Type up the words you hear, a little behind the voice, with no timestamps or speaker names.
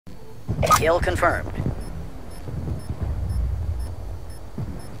Kill confirmed.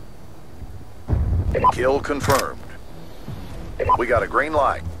 Kill confirmed. We got a green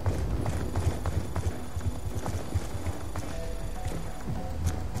light.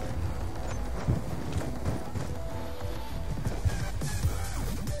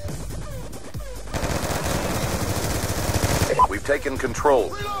 We've taken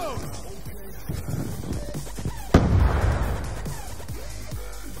control.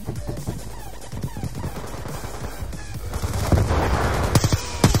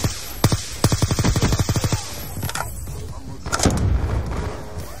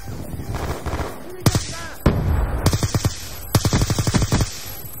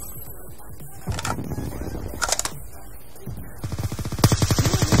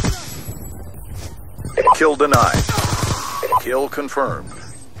 Kill denied. Kill confirmed.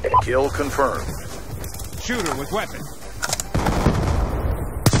 Kill confirmed. Shooter with weapon.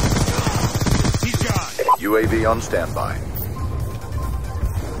 He's gone. UAV on standby.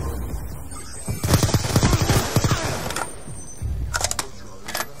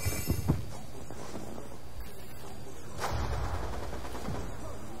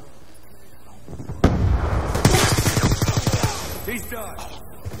 He's done.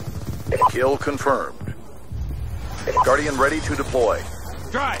 Kill confirmed. Guardian ready to deploy.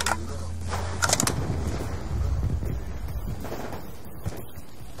 Drive.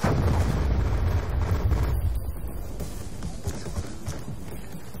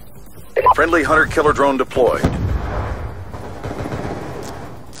 Friendly hunter-killer drone deployed.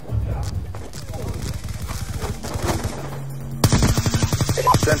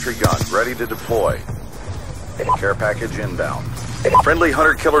 Sentry gun ready to deploy. Care package inbound. Friendly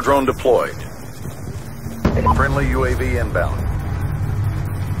hunter-killer drone deployed. Friendly UAV inbound.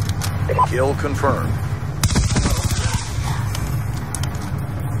 Kill confirmed.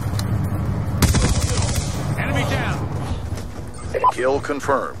 Enemy down. Kill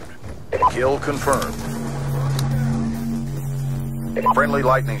confirmed. Kill confirmed. Friendly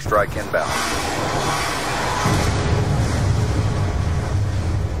lightning strike inbound.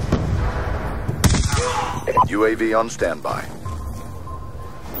 UAV on standby.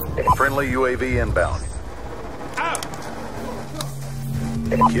 Friendly UAV inbound. Out.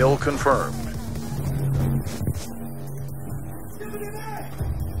 Kill confirmed.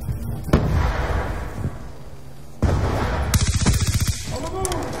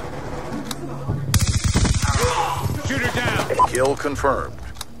 Shooter down. Kill confirmed.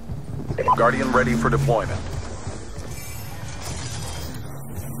 Guardian ready for deployment.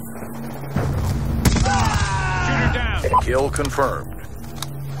 Shooter down. Kill confirmed.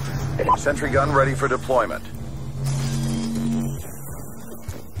 Sentry gun ready for deployment.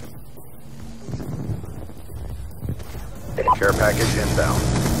 Care package inbound.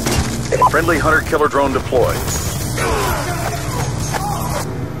 Friendly hunter-killer drone deployed.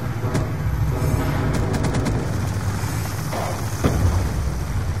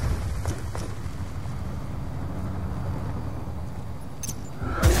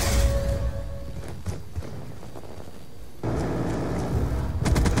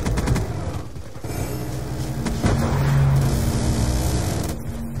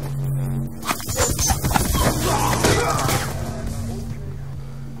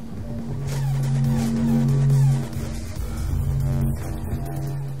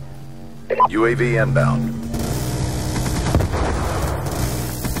 UAV inbound.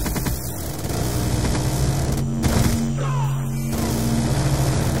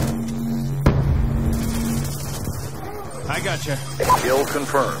 I gotcha. Kill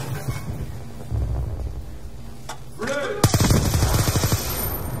confirmed.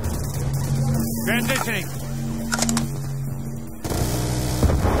 Transitioning.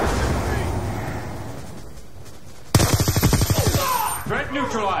 Threat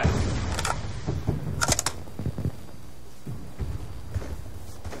neutralized.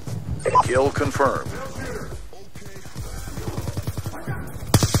 Kill confirmed.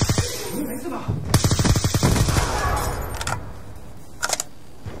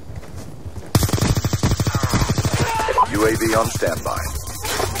 UAV on standby.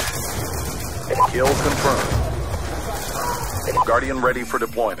 Kill confirmed. Guardian ready for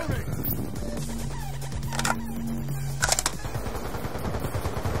deployment.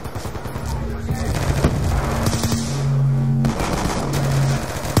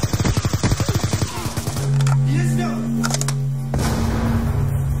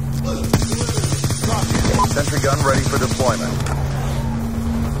 Sentry gun ready for deployment.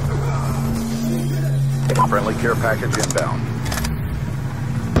 Friendly care package inbound.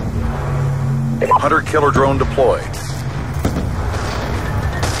 Hunter-killer drone deployed.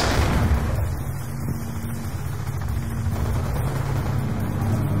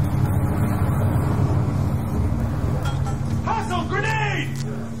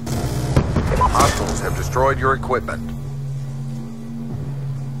 destroyed your equipment.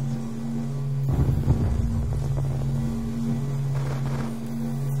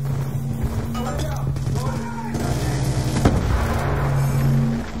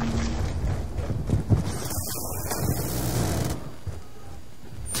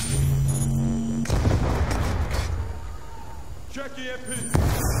 Check EMP.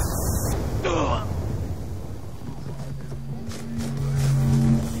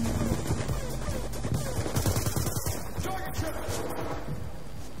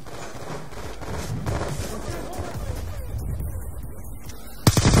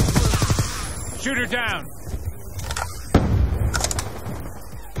 Shooter down.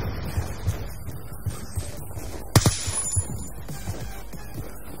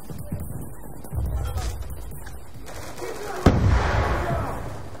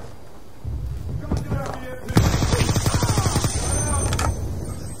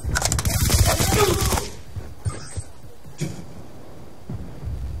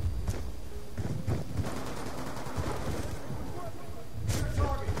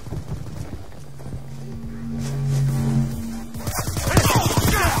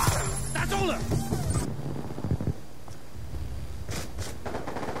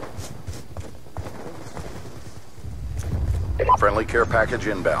 Friendly care package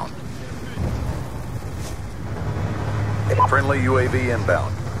inbound. Friendly UAV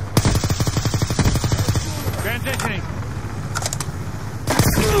inbound. Transitioning.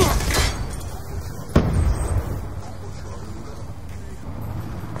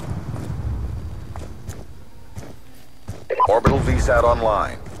 Orbital VSAT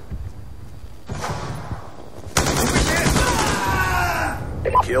online.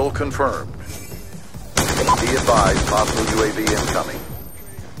 Kill confirmed. Be advised, hostile UAV incoming.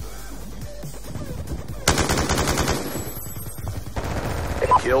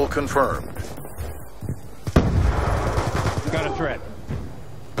 Kill confirmed. Got a threat.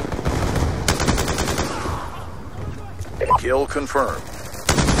 Kill confirmed.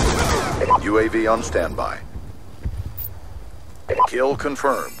 UAV on standby. Kill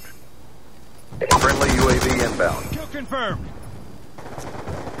confirmed. Friendly UAV inbound. Kill confirmed.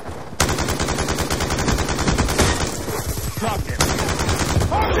 Dropped him.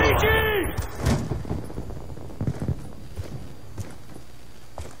 RPG!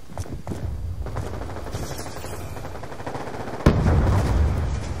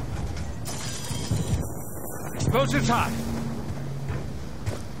 Explosives hot.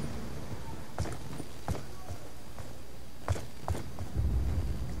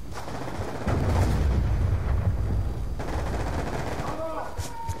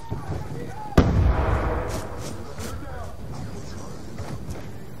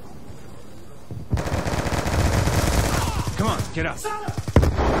 Come on, get up.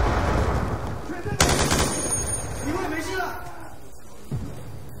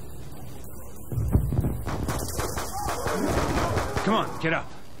 Come on, get up.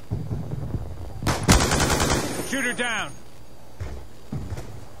 Shooter down.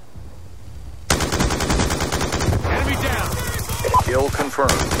 Enemy down. Kill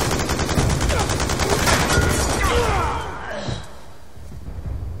confirmed.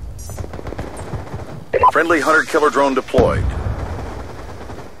 Friendly hunter-killer drone deployed.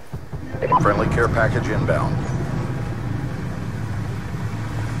 Friendly care package inbound.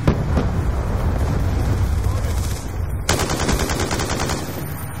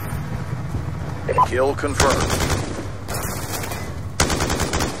 Kill confirmed.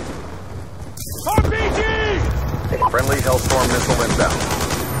 RPG! Friendly Hellstorm missile inbound.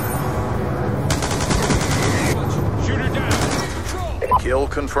 Shooter down. Kill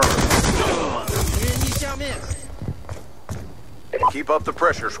confirmed. Keep up the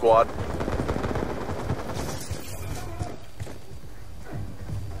pressure, squad.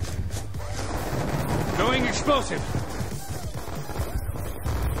 Going explosive.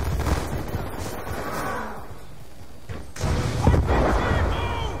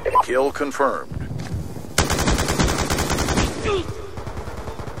 Kill confirmed.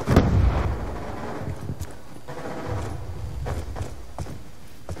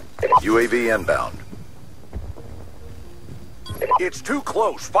 UAV inbound. It's too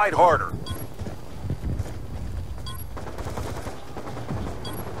close. Fight harder.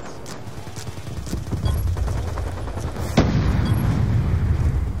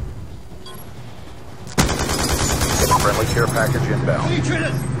 Friendly care package inbound.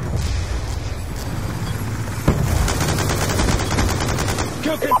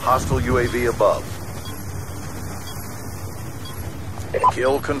 Hostile UAV above.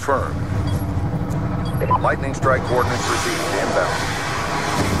 Kill confirmed. Lightning strike coordinates received inbound.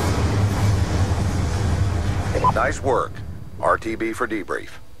 Nice work. RTB for debrief.